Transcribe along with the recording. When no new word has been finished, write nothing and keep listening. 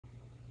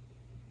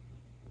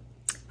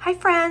Hi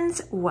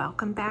friends,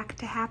 welcome back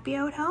to Happy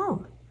at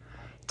Home.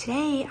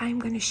 Today I'm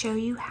going to show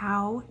you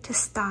how to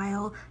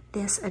style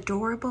this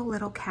adorable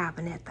little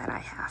cabinet that I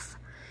have.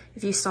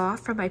 If you saw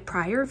from my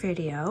prior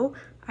video,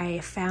 I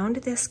found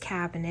this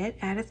cabinet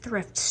at a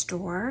thrift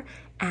store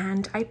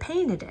and I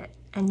painted it.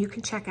 And you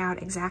can check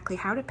out exactly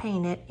how to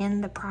paint it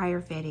in the prior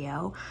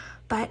video,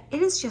 but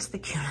it is just the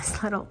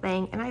cutest little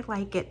thing and I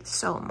like it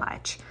so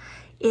much.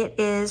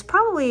 It is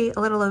probably a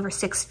little over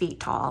 6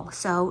 feet tall,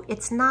 so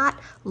it's not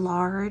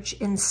large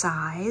in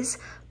size,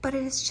 but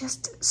it is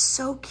just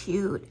so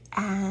cute.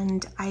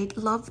 And I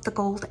love the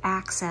gold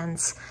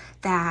accents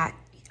that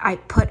I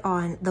put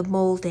on the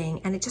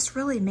molding, and it just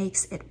really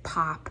makes it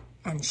pop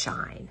and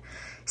shine.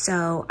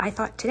 So I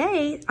thought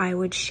today I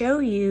would show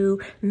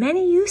you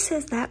many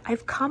uses that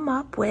I've come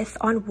up with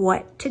on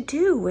what to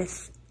do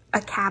with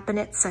a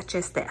cabinet such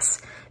as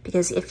this.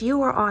 Because if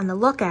you are on the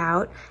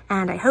lookout,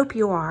 and I hope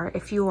you are,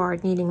 if you are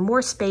needing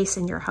more space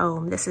in your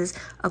home, this is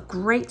a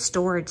great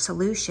storage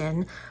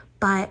solution.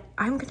 But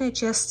I'm gonna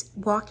just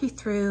walk you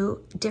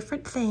through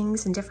different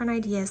things and different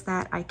ideas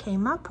that I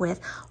came up with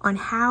on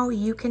how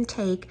you can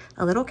take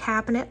a little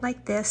cabinet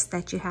like this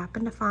that you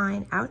happen to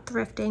find out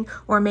thrifting,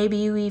 or maybe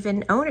you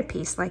even own a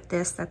piece like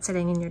this that's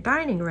sitting in your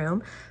dining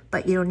room,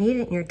 but you don't need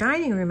it in your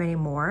dining room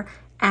anymore,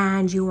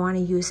 and you wanna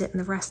use it in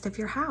the rest of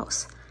your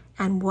house,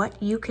 and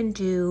what you can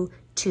do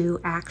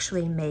to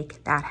actually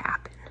make that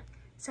happen.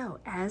 So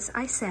as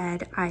I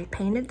said, I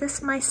painted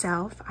this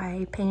myself.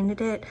 I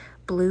painted it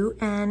blue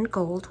and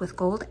gold with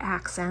gold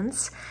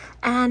accents.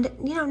 And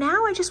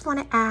now I just want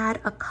to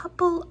add a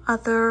couple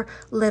other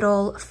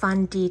little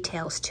fun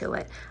details to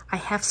it. I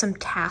have some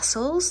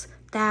tassels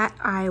that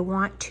I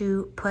want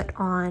to put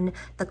on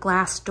the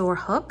glass door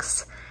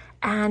hooks.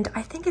 And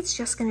I think it's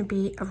just going to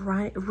be a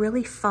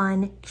really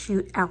fun,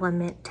 cute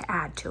element to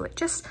add to it.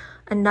 Just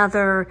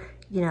another,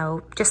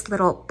 just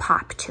little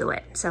pop to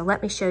it. So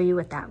let me show you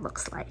what that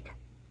looks like.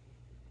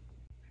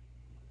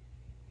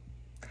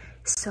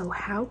 So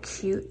how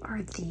cute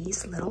are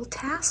these little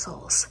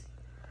tassels?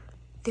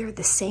 They're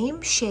the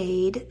same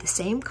shade, the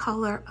same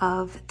color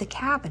of the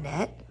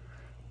cabinet,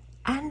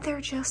 and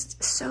they're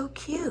just so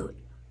cute.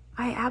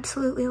 I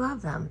absolutely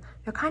love them.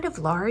 They're kind of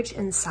large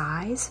in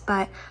size,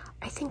 but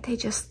I think they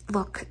just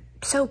look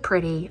so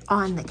pretty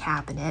on the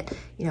cabinet.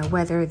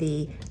 Whether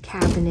the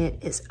cabinet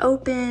is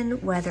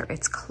open, whether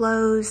it's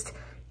closed,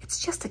 it's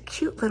just a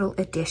cute little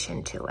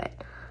addition to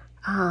it.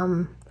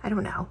 I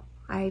don't know.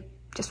 I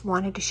just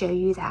wanted to show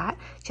you that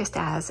just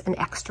as an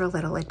extra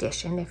little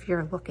addition. If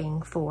you're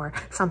looking for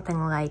something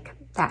like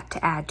that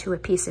to add to a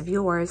piece of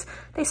yours,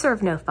 they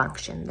serve no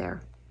function.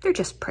 They're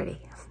just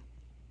pretty.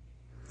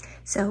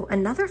 So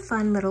another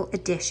fun little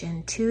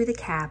addition to the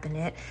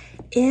cabinet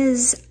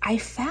is I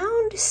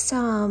found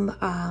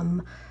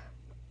some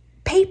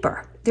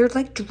paper. They're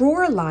like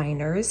drawer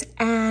liners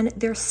and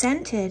they're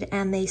scented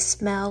and they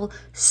smell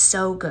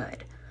so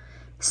good.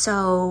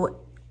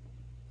 So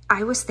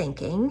I was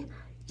thinking,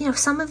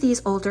 some of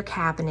these older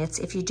cabinets,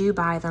 if you do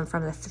buy them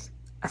from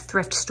a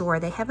thrift store,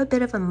 they have a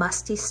bit of a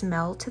musty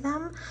smell to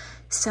them.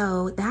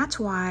 So that's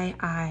why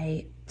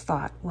I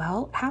thought,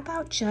 well, how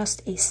about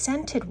just a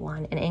scented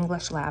one, an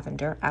English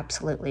lavender?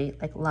 Absolutely,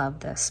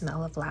 love the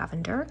smell of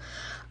lavender.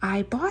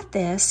 I bought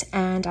this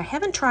and I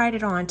haven't tried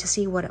it on to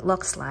see what it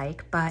looks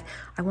like, but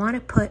I want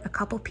to put a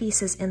couple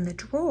pieces in the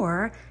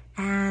drawer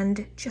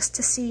and just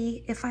to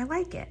see if I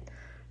like it.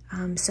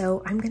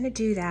 So I'm going to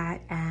do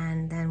that,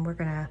 and then we're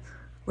going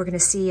to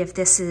see if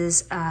this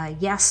is a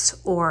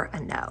yes or a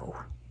no.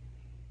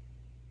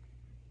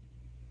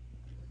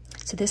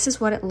 So this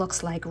is what it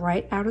looks like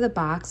right out of the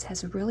box. It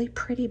has a really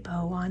pretty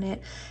bow on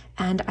it,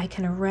 and I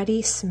can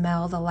already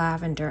smell the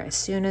lavender as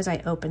soon as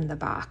I open the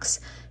box.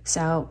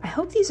 So I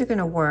hope these are going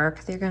to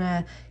work. They're going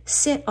to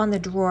sit on the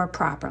drawer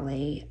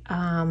properly.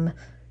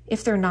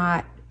 If they're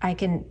not, I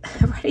can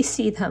already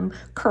see them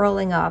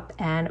curling up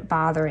and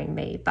bothering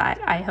me, but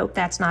I hope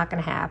that's not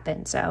going to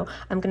happen. So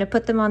I'm going to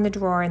put them on the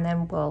drawer, and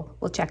then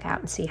we'll check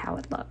out and see how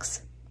it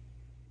looks.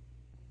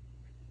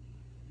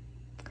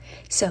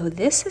 So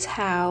this is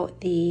how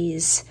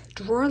these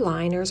drawer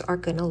liners are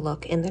going to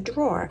look in the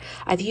drawer.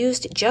 I've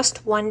used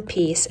just one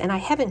piece and I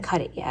haven't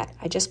cut it yet.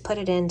 I just put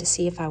it in to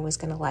see if I was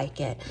going to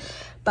like it.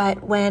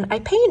 But when I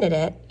painted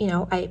it,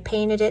 I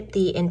painted it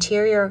the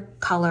interior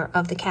color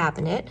of the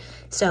cabinet.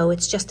 So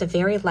it's just a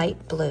very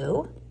light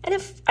blue. And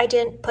if I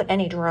didn't put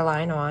any drawer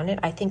line on it,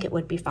 I think it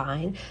would be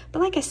fine.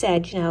 But like I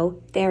said,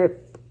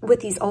 with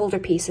these older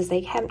pieces,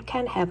 they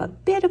can have a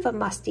bit of a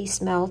musty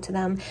smell to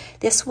them.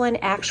 This one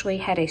actually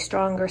had a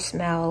stronger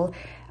smell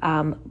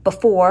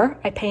before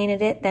I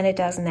painted it than it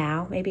does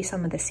now. Maybe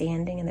some of the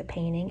sanding and the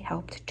painting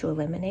helped to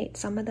eliminate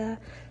some of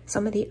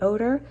the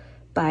odor,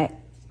 but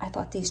I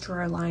thought these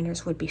drawer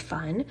liners would be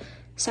fun.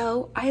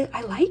 So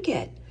I like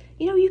it.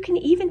 You can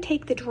even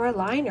take the drawer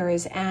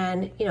liners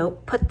and,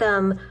 put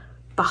them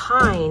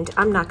behind.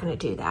 I'm not going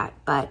to do that,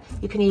 but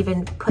you can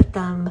even put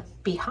them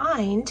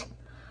behind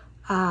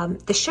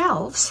the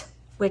shelves,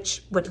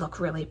 which would look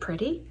really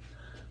pretty.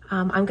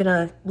 I'm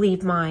gonna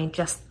leave mine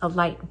just a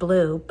light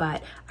blue,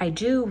 but I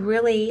do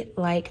really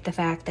like the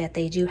fact that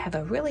they do have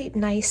a really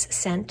nice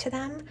scent to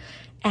them.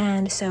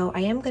 And so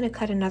I am gonna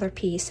cut another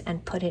piece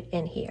and put it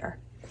in here.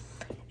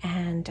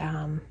 And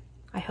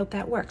I hope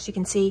that works. You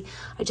can see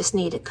I just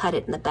need to cut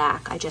it in the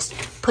back. I just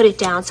put it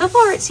down. So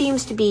far it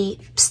seems to be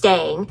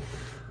staying.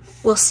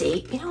 We'll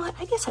see. You know what?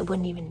 I guess I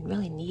wouldn't even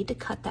really need to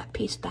cut that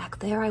piece back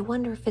there. I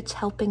wonder if it's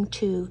helping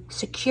to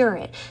secure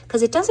it,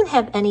 because it doesn't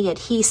have any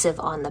adhesive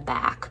on the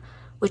back,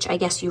 which I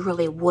guess you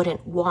really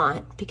wouldn't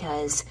want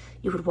because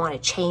you would want to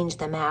change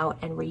them out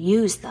and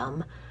reuse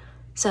them.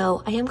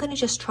 So I am going to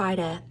just try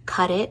to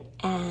cut it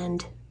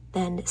and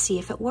then see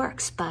if it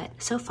works.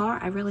 But so far,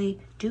 I really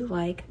do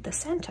like the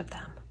scent of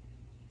them.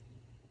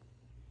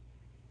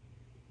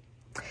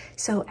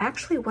 So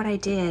actually what I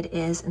did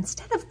is,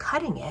 instead of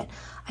cutting it,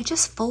 I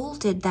just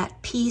folded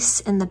that piece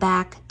in the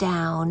back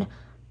down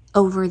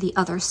over the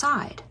other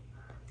side.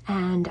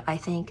 And I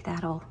think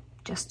that'll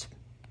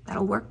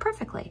work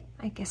perfectly.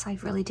 I guess I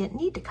really didn't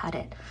need to cut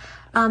it.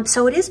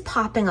 So it is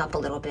popping up a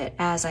little bit,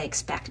 as I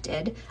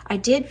expected. I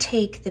did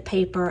take the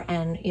paper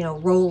and, you know,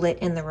 roll it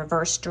in the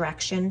reverse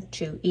direction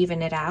to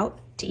even it out,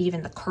 to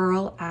even the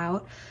curl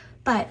out.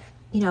 But,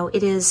 you know,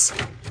 it is,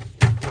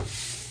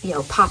 you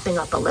know, popping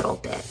up a little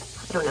bit.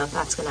 I don't know if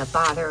that's going to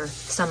bother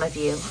some of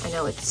you. I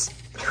know it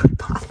would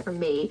bother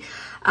me.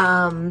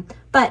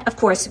 But of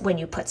course, when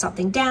you put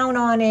something down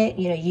on it,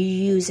 you know, you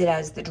use it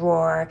as the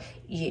drawer,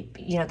 you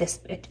know, this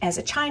as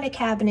a china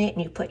cabinet,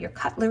 and you put your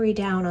cutlery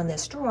down on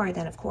this drawer,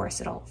 then of course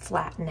it'll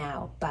flatten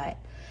out. But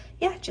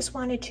yeah, just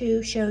wanted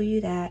to show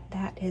you that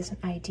that is an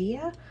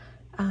idea.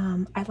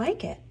 I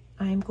like it.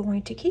 I'm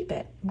going to keep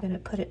it. I'm going to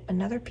put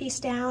another piece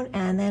down,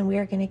 and then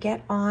we're going to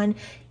get on,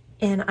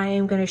 and I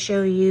am going to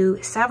show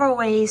you several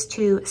ways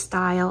to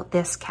style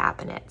this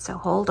cabinet. So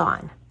hold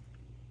on.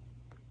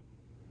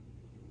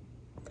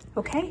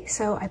 Okay,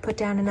 so I put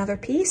down another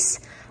piece.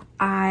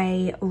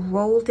 I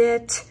rolled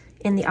it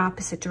in the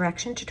opposite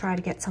direction to try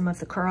to get some of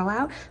the curl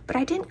out, but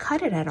I didn't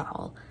cut it at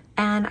all.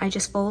 And I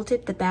just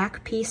folded the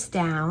back piece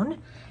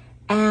down.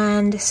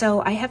 And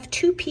so I have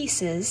two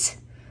pieces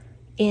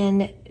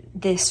in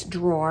this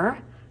drawer.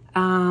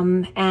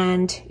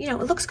 And you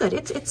know, it looks good.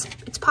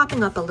 It's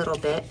popping up a little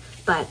bit,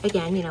 but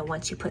again, you know,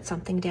 once you put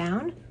something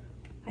down,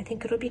 I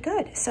think it'll be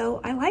good. So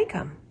I like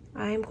them.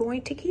 I'm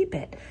going to keep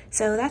it.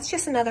 So that's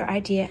just another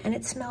idea, and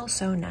it smells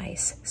so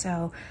nice.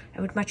 So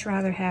I would much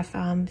rather have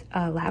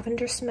a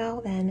lavender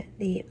smell than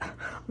the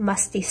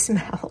musty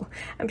smell.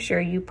 I'm sure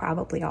you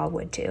probably all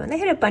would too. And they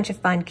had a bunch of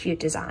fun, cute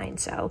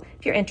designs. So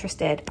if you're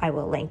interested, I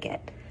will link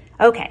it.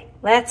 Okay,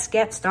 let's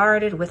get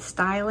started with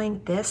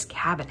styling this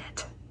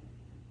cabinet.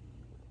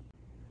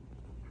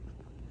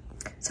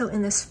 So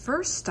in this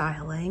first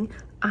styling,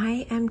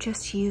 I am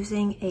just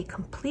using a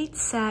complete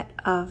set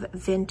of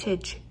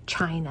vintage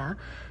china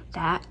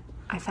that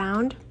I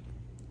found,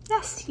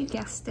 yes, you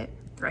guessed it,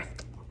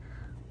 thrifting.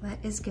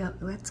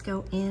 Let's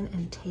go in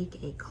and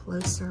take a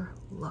closer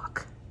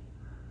look.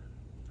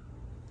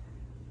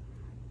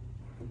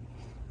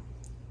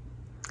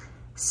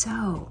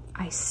 So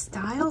I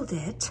styled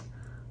it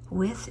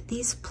with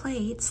these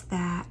plates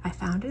that I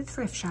found at a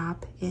thrift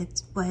shop.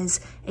 It was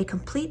a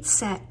complete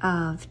set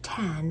of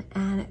 10,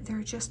 and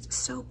they're just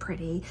so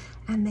pretty,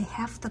 and they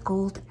have the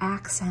gold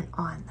accent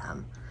on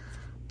them,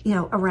 you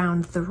know,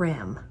 around the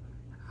rim.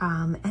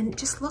 And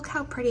just look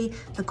how pretty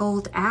the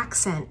gold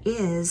accent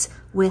is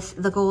with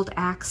the gold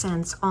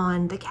accents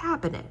on the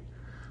cabinet.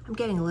 I'm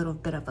getting a little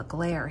bit of a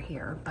glare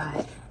here,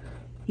 but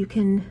you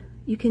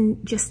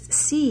can just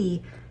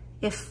see,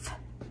 if,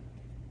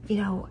 you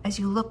know, as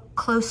you look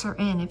closer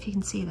in, if you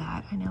can see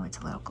that. I know it's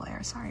a little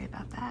glare, sorry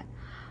about that.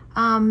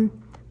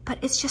 But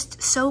it's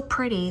just so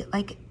pretty.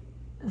 Like,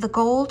 the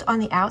gold on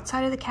the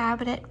outside of the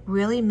cabinet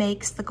really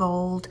makes the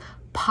gold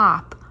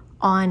pop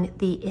on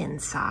the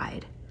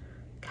inside.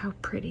 How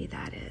pretty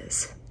that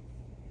is.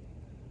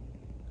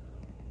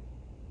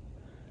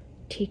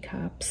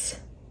 Teacups.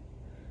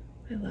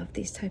 I love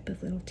these type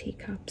of little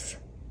teacups.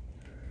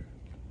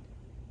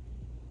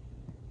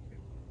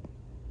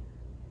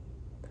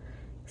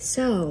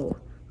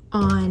 So,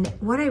 on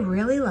what I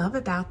really love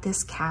about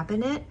this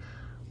cabinet,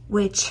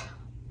 which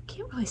I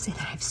can't really say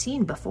that I've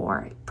seen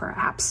before,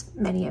 perhaps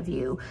many of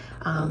you,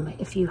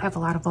 if you have a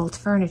lot of old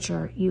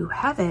furniture, you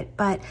have it,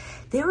 but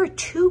there are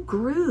two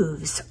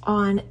grooves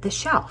on the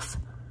shelf.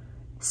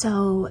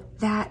 So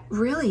that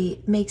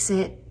really makes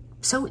it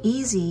so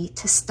easy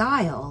to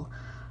style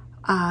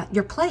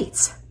your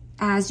plates.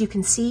 As you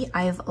can see,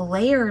 I've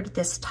layered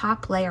this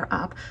top layer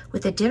up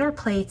with the dinner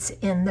plates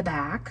in the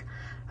back.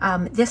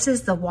 This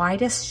is the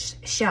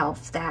widest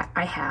shelf that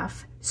I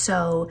have.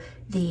 So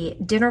the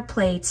dinner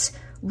plates,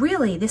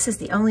 really, this is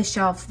the only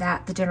shelf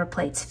that the dinner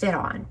plates fit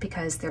on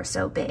because they're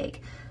so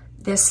big.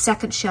 This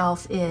second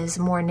shelf is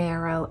more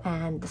narrow,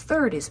 and the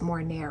third is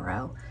more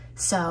narrow.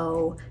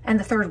 So, and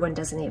the third one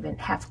doesn't even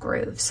have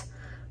grooves.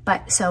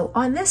 But so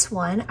on this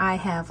one, I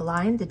have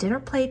lined the dinner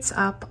plates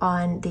up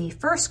on the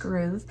first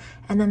groove,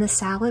 and then the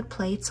salad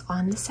plates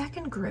on the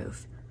second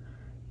groove.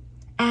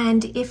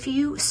 And if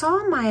you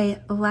saw my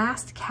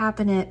last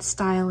cabinet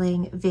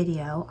styling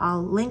video,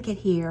 I'll link it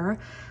here.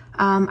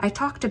 I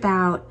talked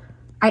about,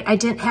 I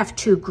didn't have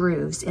 2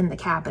 grooves in the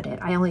cabinet.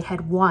 I only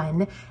had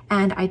 1,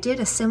 and I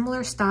did a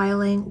similar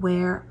styling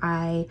where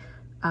I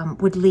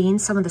would lean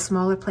some of the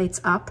smaller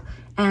plates up,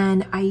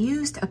 and I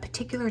used a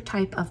particular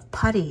type of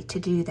putty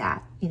to do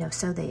that, you know,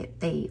 so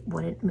they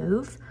wouldn't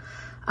move.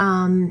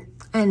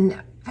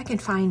 And if I can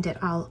find it,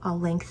 I'll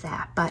link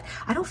that. But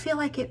I don't feel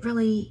like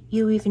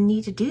you even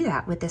need to do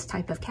that with this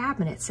type of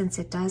cabinet, since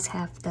it does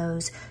have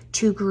those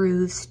 2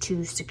 grooves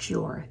to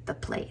secure the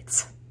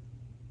plates.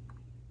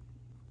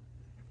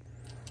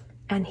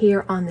 And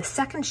here on the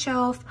second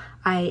shelf,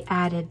 I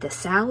added the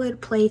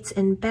salad plates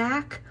in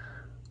back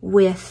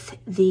with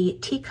the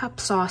teacup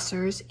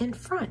saucers in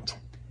front.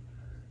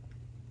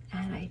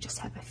 And I just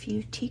have a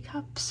few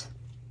teacups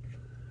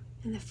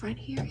in the front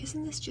here.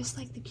 Isn't this just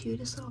like the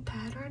cutest little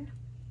pattern?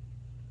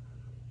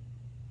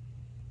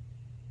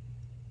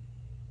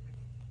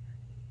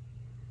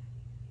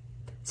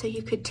 So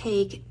you could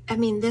take, I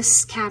mean,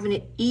 this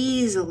cabinet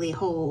easily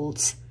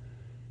holds,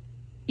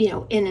 you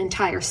know, an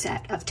entire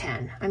set of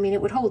 10. I mean,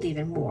 it would hold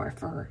even more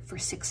for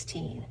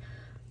 16.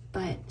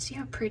 But see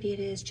how pretty it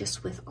is,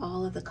 just with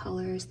all of the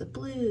colors, the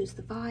blues,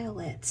 the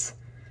violets,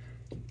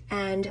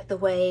 and the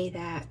way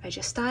that I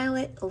just style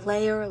it,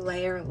 layer,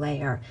 layer,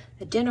 layer.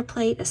 A dinner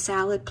plate, a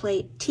salad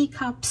plate,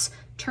 teacups,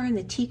 turn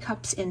the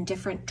teacups in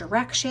different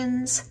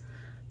directions.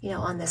 You know,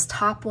 on this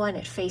top one,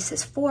 it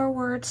faces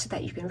forward so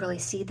that you can really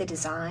see the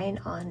design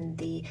on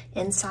the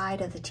inside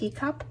of the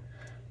teacup.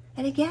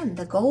 And again,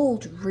 the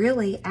gold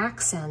really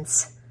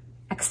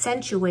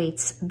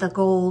accentuates the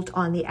gold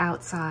on the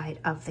outside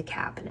of the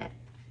cabinet.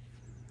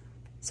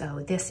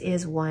 So this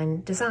is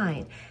one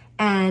design.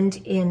 And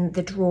in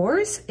the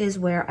drawers is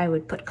where I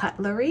would put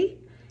cutlery.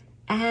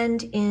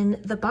 And in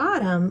the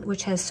bottom,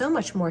 which has so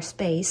much more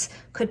space,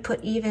 could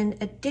put even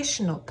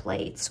additional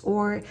plates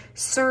or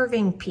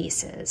serving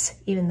pieces,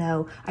 even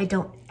though I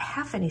don't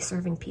have any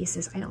serving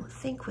pieces, I don't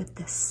think, with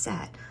this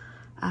set,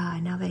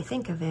 now that I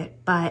think of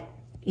it. But,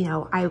 you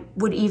know, I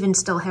would even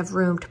still have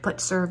room to put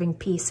serving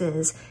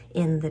pieces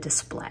in the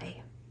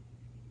display.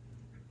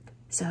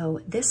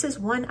 So this is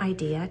one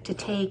idea, to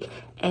take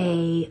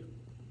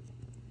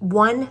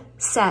one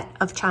set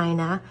of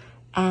china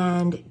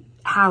and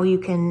how you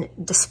can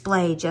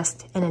display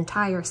just an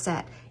entire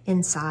set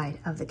inside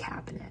of the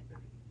cabinet.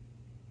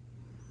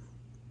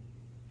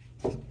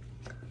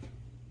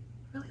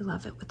 Really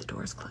love it with the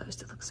doors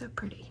closed. It looks so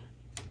pretty.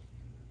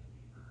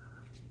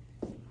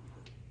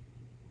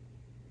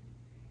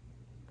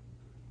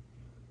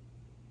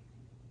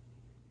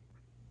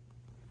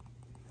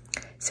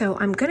 So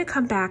I'm going to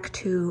come back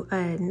to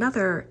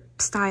another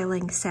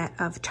styling set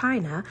of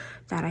china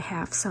that I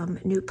have some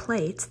new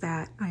plates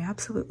that I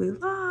absolutely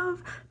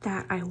love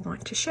that I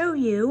want to show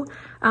you.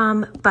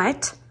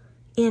 But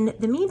in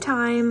the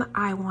meantime,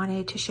 I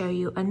wanted to show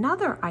you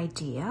another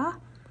idea.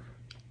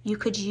 You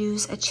could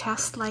use a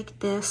chest like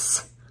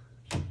this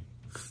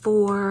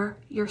for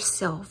your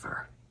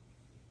silver.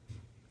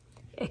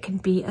 It can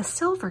be a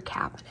silver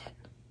cabinet.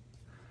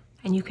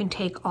 And you can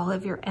take all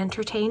of your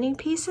entertaining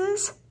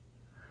pieces,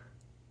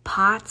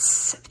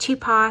 pots,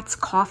 teapots,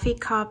 coffee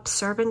cups,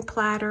 serving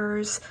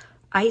platters,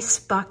 ice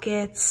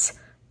buckets,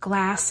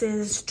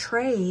 glasses,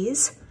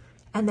 trays,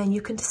 and then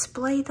you can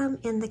display them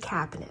in the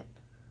cabinet.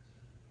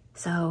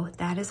 So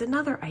that is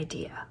another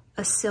idea,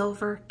 a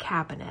silver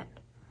cabinet.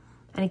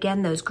 And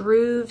again, those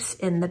grooves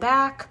in the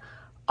back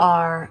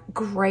are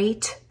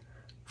great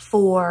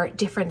for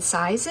different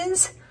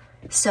sizes.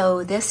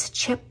 So this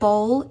chip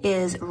bowl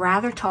is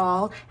rather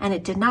tall, and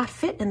it did not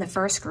fit in the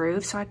first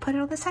groove, so I put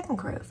it on the second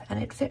groove,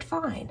 and it fit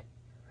fine.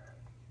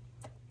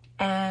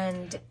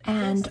 And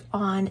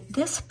on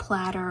this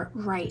platter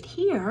right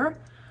here,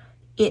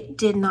 it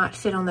did not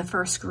fit on the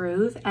first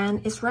groove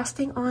and is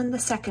resting on the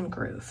second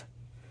groove.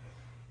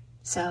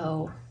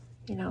 So,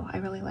 you know, I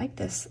really like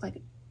this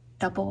like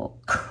double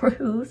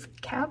groove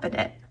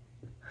cabinet.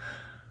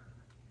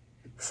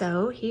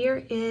 So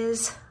here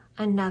is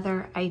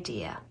another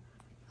idea.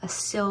 A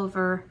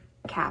silver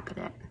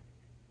cabinet.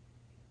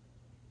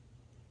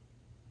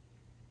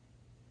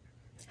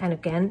 And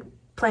again,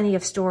 plenty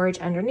of storage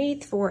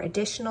underneath for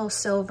additional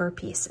silver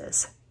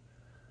pieces.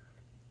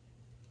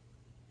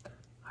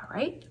 All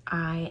right,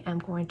 I am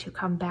going to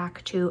come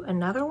back to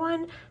another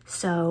one,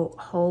 so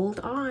hold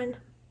on.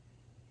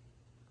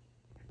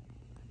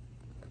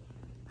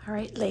 All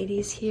right,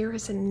 ladies, here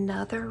is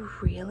another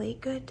really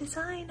good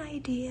design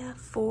idea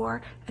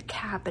for a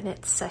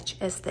cabinet such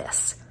as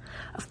this.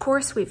 Of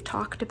course, we've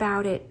talked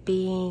about it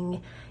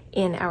being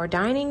in our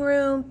dining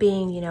room,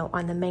 being, you know,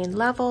 on the main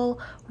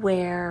level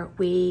where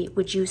we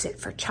would use it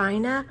for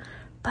china,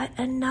 but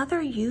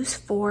another use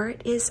for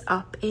it is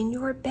up in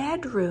your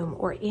bedroom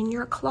or in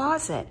your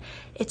closet.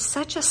 It's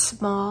such a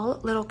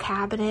small little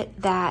cabinet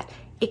that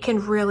it can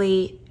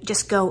really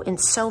just go in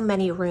so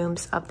many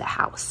rooms of the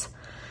house.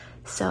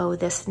 So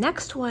this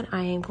next one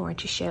I am going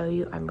to show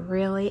you, I'm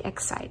really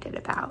excited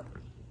about.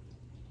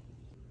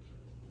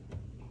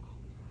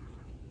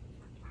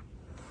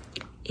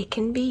 it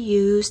can be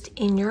used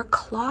in your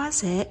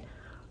closet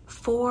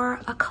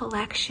for a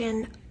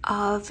collection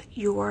of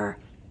your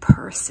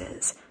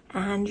purses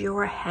and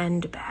your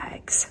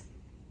handbags.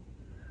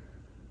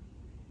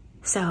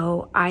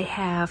 So I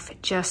have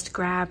just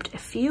grabbed a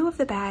few of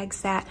the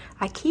bags that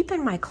I keep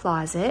in my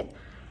closet,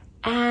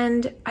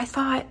 and I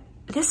thought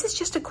this is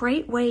just a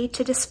great way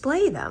to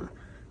display them.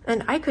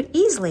 And I could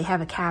easily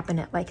have a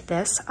cabinet like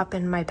this up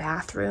in my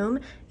bathroom.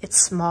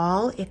 It's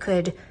small. It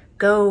could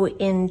go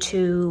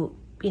into,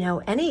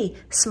 any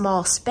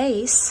small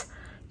space,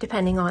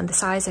 depending on the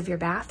size of your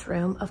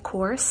bathroom, of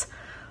course.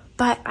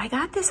 But I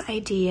got this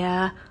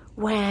idea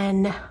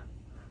when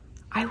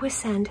I was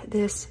sent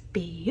this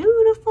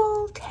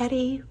beautiful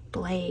Teddy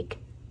Blake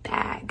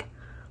bag.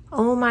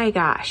 Oh my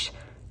gosh,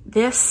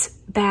 this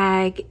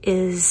bag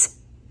is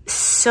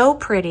so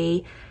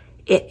pretty.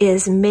 It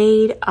is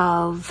made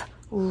of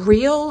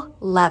real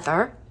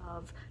leather,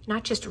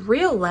 not just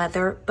real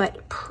leather,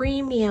 but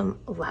premium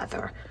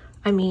leather.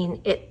 I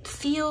mean, it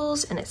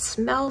feels and it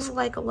smells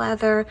like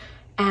leather,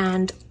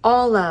 and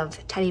all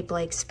of Teddy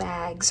Blake's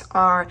bags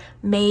are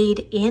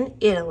made in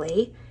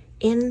Italy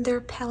in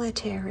their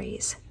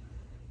pelletaries.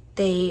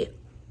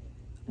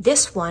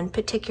 This one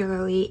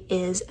particularly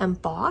is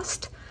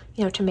embossed,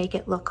 to make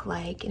it look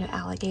like,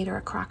 alligator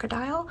or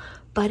crocodile,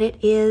 but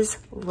it is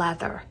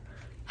leather.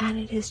 And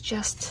it is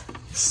just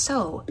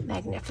so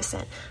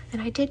magnificent.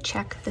 And I did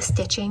check the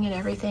stitching and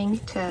everything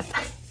to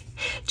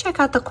check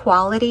out the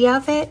quality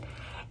of it.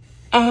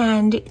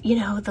 And,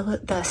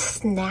 the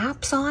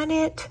snaps on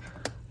it,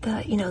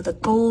 the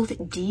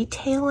gold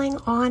detailing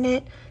on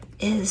it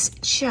is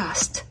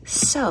just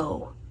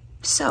so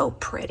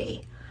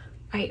pretty.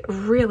 I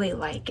really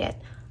like it.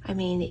 I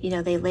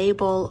mean, they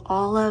label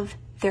all of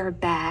their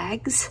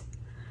bags,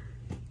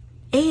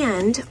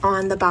 and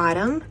on the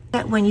bottom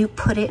that when you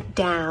put it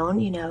down,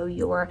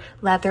 your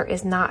leather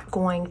is not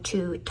going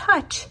to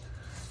touch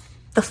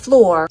the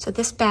floor. So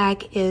this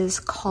bag is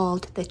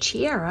called the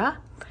Chiera.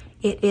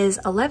 It is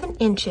 11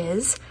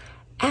 inches,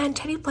 and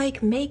Teddy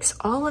Blake makes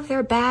all of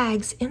their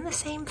bags in the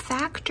same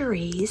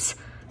factories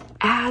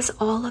as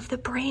all of the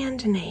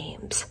brand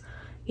names.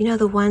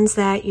 The ones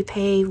that you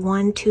pay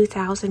 $1,000,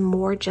 $2,000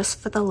 more just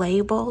for the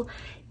label.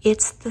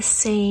 It's the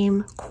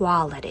same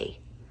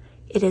quality.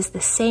 It is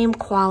the same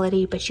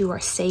quality, but you are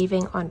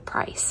saving on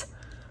price.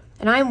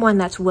 And I'm one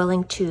that's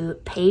willing to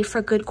pay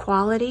for good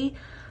quality,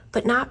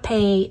 but not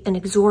pay an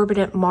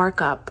exorbitant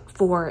markup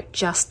for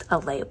just a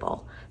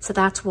label. So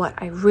that's what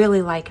I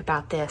really like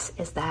about this,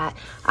 is that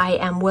I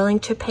am willing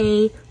to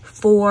pay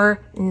for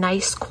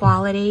nice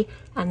quality,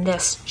 and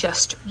this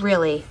just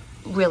really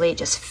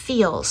just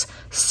feels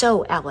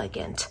so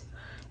elegant.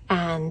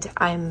 And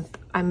I'm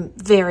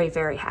very,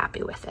 very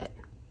happy with it.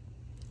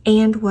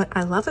 And what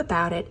I love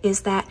about it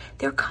is that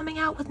they're coming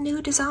out with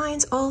new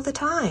designs all the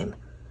time.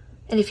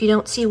 And if you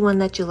don't see one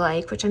that you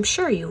like, which I'm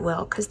sure you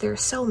will, because there are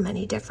so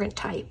many different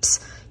types,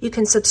 you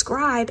can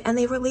subscribe, and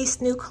they release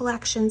new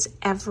collections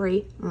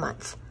every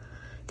month.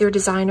 Their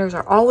designers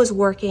are always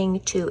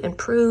working to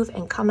improve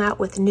and come out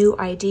with new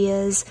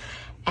ideas.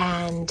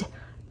 And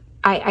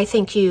I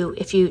think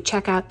if you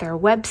check out their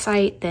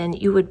website, then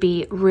you would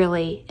be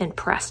really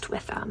impressed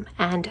with them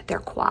and their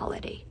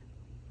quality.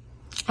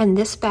 And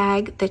this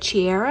bag, the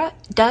Chiera,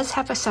 does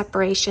have a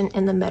separation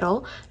in the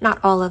middle. Not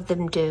all of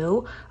them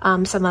do.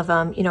 Some of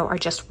them, are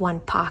just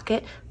one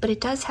pocket, but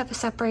it does have a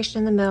separation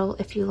in the middle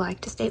if you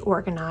like to stay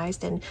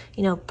organized and,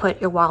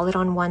 put your wallet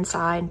on one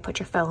side and put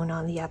your phone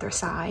on the other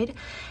side.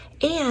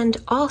 And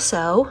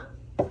also,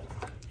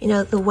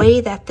 the way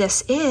that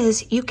this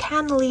is, you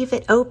can leave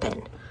it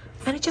open.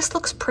 And it just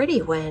looks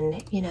pretty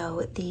when,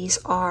 these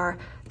are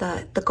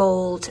the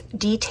gold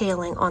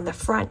detailing on the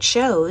front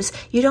shows.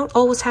 You don't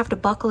always have to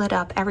buckle it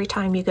up every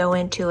time you go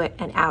into it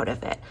and out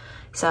of it.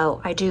 So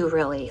I do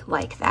really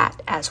like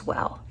that as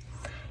well.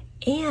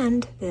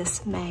 And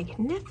this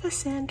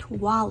magnificent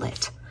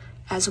wallet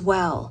as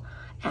well.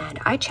 And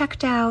I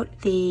checked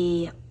out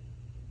the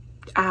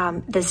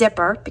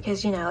zipper,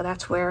 because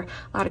that's where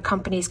a lot of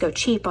companies go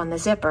cheap on the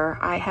zipper.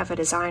 I have a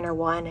designer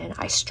one, and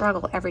I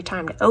struggle every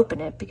time to open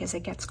it because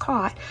it gets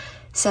caught.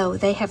 So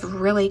they have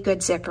really good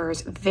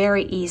zippers,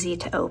 very easy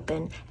to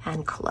open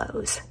and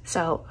close.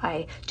 So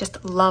I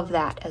just love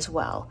that as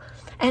well.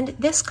 And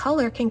this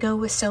color can go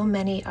with so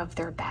many of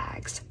their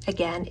bags.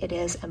 Again, it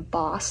is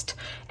embossed,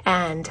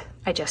 and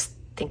I just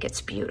think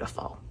it's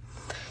beautiful.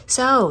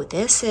 So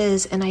this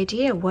is an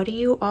idea. What do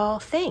you all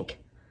think?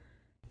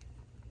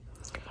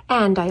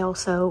 And I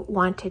also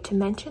wanted to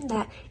mention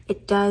that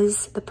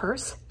the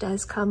purse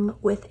does come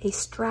with a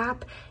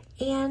strap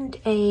and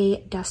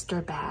a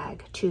duster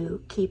bag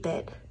to keep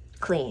it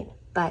clean.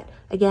 But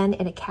again,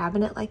 in a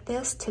cabinet like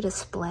this to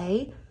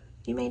display,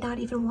 you may not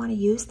even want to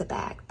use the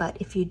bag, but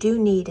if you do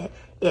need it,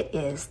 it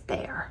is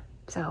there.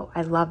 So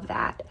I love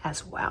that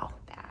as well.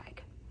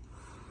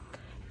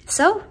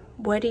 So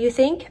what do you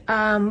think?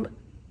 Of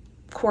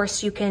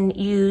course, you can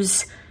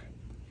use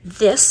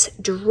this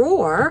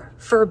drawer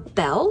for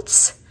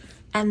belts,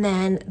 and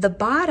then the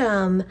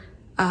bottom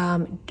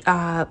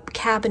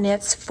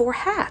cabinets for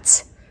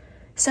hats.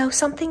 So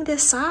something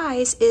this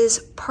size is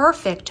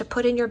perfect to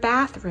put in your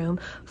bathroom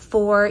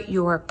for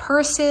your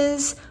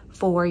purses,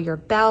 for your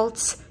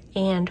belts,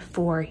 and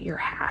for your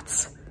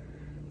hats.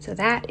 So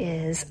that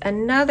is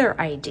another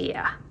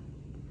idea.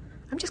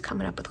 I'm just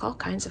coming up with all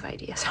kinds of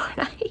ideas,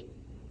 aren't I?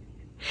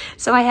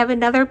 So I have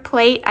another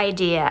plate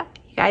idea.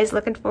 You guys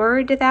looking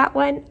forward to that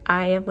one?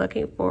 I am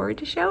looking forward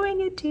to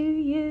showing it to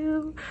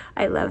you.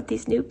 I love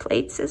these new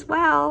plates as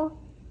well.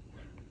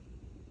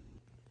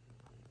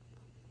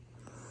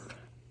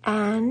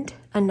 And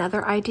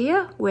another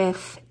idea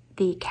with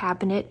the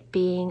cabinet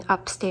being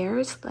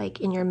upstairs,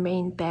 like in your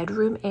main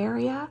bedroom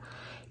area,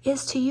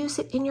 is to use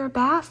it in your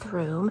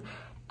bathroom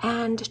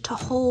and to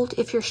hold,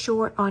 if you're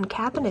short on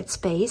cabinet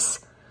space,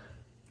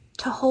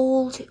 to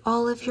hold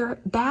all of your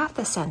bath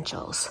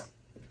essentials.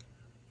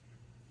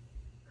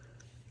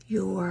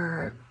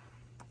 Your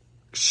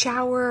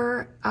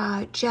shower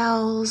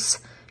gels,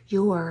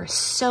 your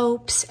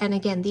soaps, and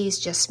again, these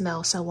just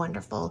smell so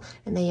wonderful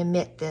and they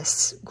emit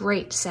this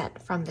great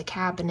scent from the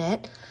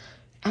cabinet.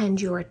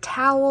 And your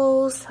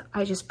towels,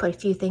 I just put a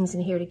few things in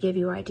here to give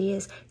you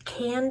ideas.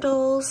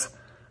 Candles,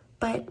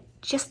 but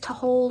just to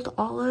hold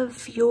all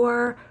of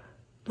your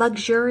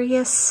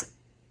luxurious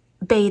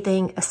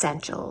bathing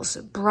essentials,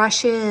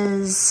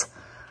 brushes,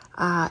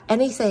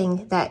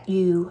 anything that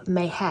you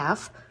may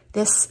have.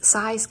 This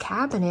size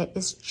cabinet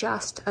is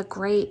just a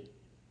great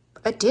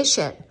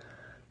addition.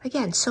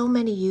 Again, so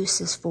many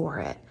uses for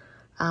it.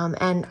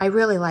 And I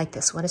really like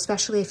this one,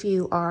 especially if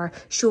you are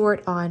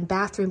short on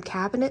bathroom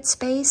cabinet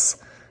space,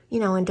 you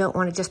know, and don't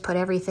want to just put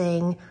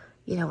everything,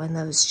 you know, in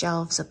those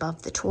shelves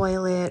above the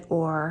toilet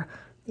or,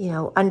 you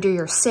know, under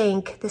your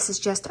sink. This is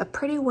just a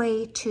pretty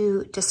way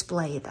to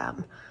display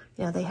them.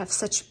 You know, they have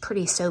such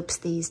pretty soaps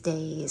these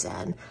days,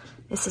 and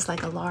this is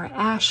like a Laura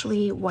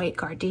Ashley white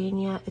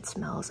gardenia. It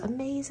smells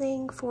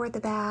amazing for the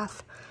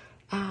bath,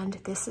 and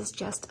this is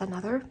just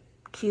another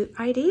cute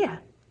idea.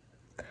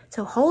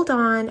 So hold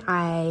on,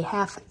 I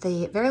have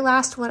the very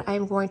last one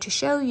I'm going to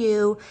show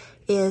you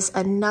is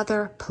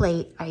another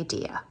plate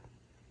idea.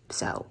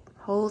 So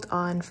hold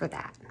on for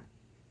that.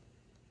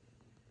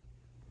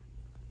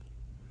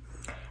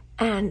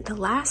 And the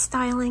last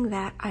styling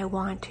that I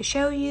want to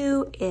show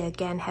you,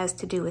 again, has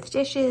to do with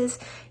dishes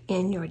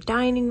in your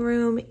dining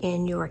room,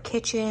 in your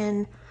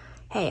kitchen.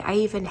 Hey, I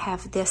even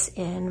have this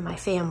in my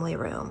family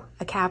room.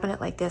 A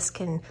cabinet like this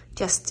can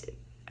just,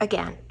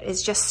 again,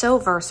 it's just so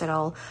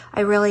versatile. I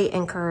really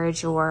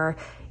encourage your,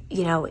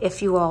 you know,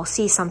 if you all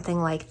see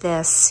something like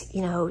this,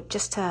 you know,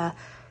 just to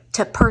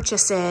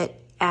purchase it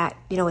at,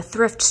 you know, a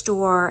thrift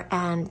store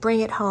and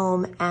bring it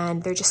home.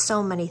 And there's just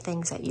so many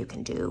things that you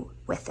can do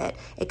with it.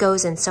 It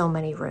goes in so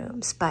many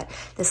rooms. But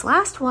this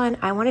last one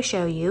I want to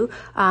show you,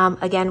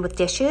 again, with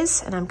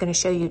dishes, and I'm going to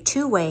show you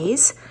two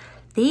ways.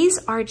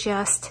 These are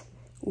just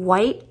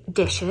white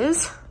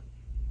dishes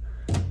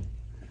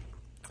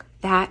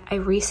that I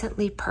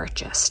recently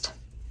purchased.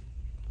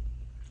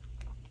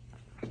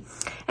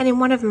 And in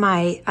one of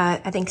my,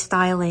 I think,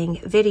 styling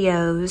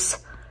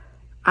videos,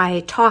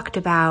 I talked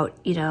about,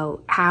 you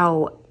know,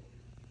 how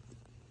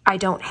I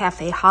don't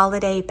have a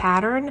holiday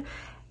pattern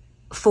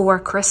for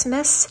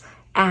Christmas.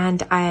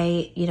 And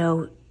I, you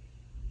know,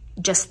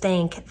 just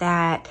think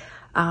that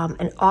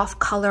an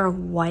off-color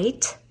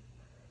white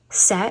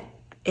set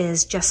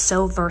is just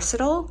so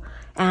versatile.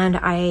 And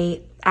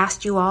I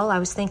asked you all, I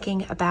was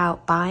thinking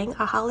about buying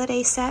a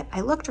holiday set.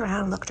 I looked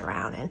around,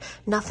 and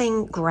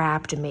nothing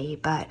grabbed me.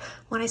 But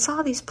when I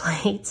saw these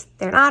plates,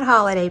 they're not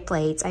holiday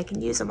plates. I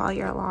can use them all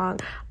year long.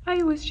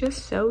 I was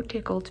just so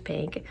tickled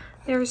pink.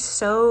 They're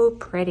so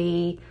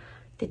pretty.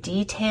 The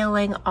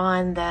detailing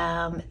on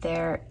them,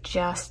 they're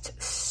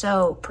just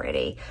so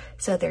pretty.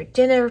 So they're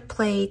dinner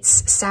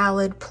plates,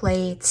 salad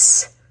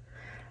plates,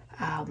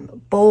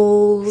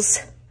 bowls,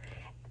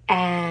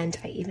 and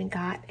I even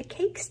got a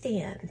cake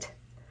stand.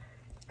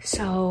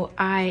 So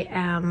I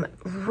am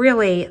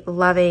really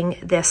loving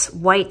this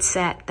white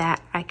set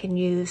that I can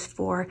use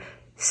for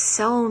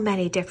so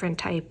many different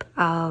type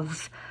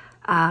of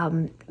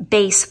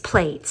base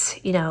plates,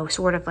 you know,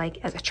 sort of like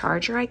as a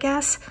charger, I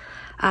guess.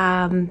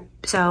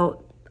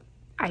 So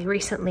I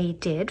recently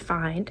did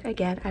find,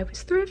 again, I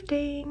was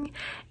thrifting,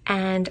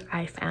 and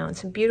I found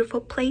some beautiful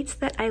plates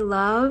that I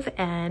love,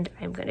 and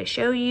I'm going to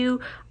show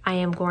you. I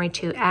am going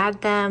to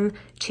add them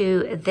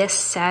to this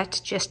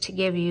set just to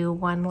give you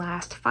one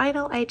last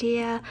final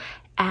idea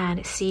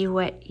and see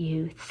what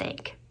you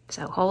think.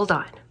 So hold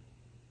on.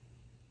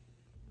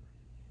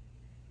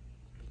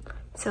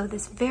 So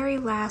this very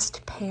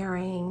last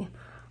pairing,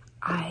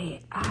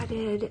 I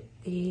added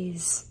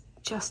these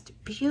just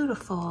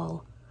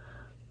beautiful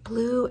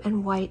blue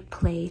and white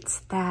plates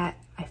that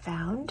I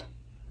found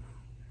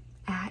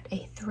at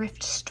a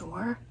thrift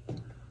store.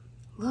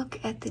 Look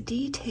at the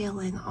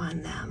detailing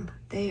on them.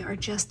 They are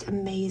just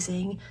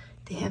amazing.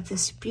 They have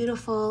this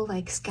beautiful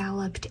like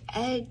scalloped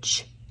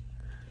edge,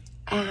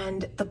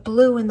 and the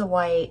blue and the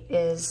white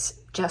is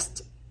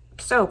just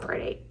so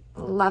pretty.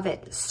 Love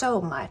it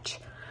so much.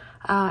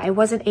 I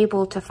wasn't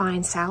able to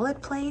find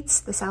salad plates.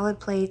 The salad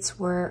plates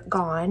were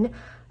gone,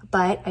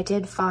 but I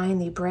did find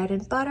the bread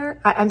and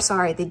butter. I'm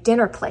sorry, the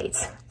dinner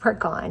plates were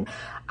gone.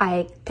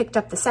 I picked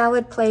up the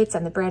salad plates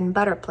and the bread and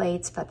butter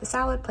plates, but the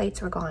salad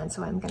plates were gone,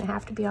 so I'm gonna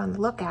have to be on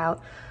the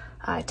lookout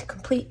to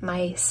complete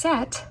my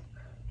set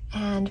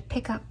and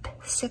pick up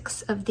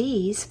 6 of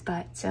these,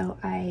 but so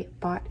I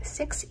bought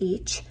 6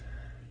 each,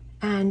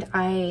 and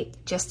I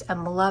just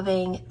am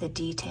loving the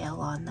detail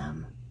on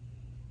them.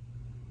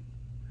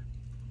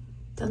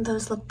 Don't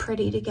those look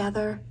pretty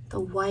together? The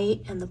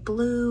white and the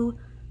blue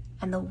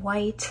and the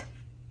white.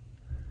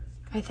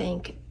 I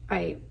think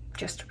I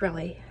just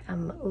really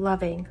am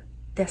loving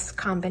this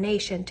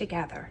combination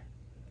together.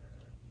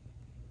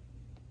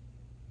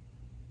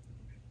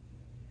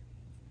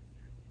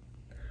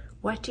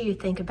 What do you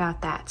think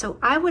about that? So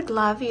I would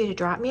love you to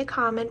drop me a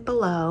comment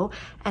below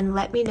and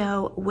let me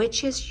know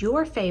which is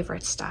your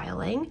favorite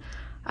styling.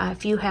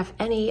 If you have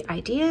any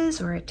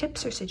ideas or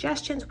tips or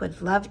suggestions,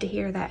 would love to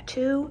hear that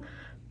too.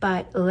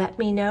 But let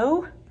me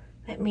know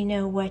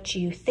what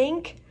you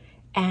think,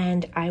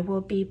 and I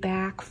will be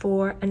back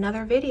for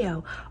another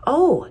video.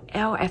 Oh,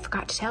 I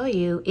forgot to tell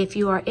you, if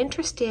you are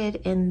interested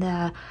in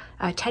the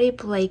Teddy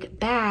Blake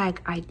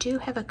bag, I do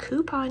have a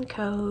coupon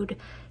code.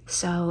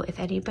 So if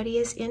anybody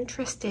is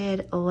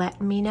interested, let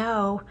me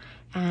know,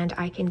 and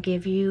I can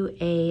give you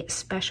a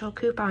special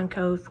coupon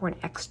code for an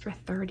extra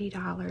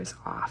 $30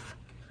 off.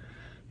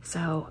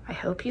 So I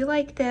hope you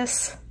like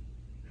this.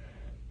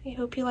 I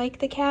hope you like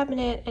the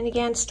cabinet, and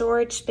again,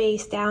 storage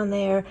space down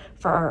there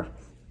for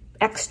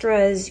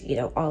extras, you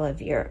know, all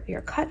of your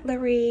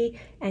cutlery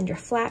and your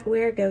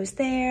flatware goes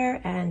there,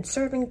 and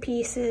serving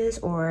pieces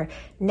or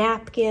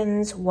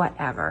napkins,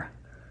 whatever.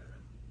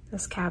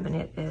 This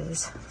cabinet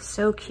is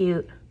so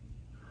cute,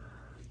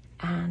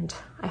 and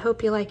I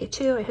hope you like it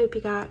too. I hope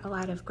you got a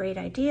lot of great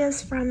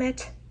ideas from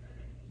it,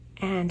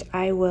 and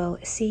I will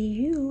see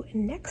you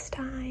next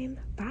time.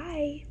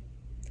 Bye.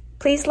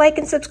 Please like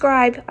and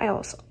subscribe. I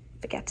also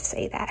forget to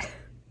say that.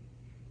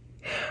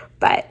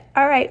 But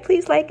all right,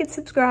 please like and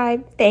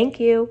subscribe. Thank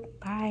you.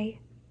 Bye.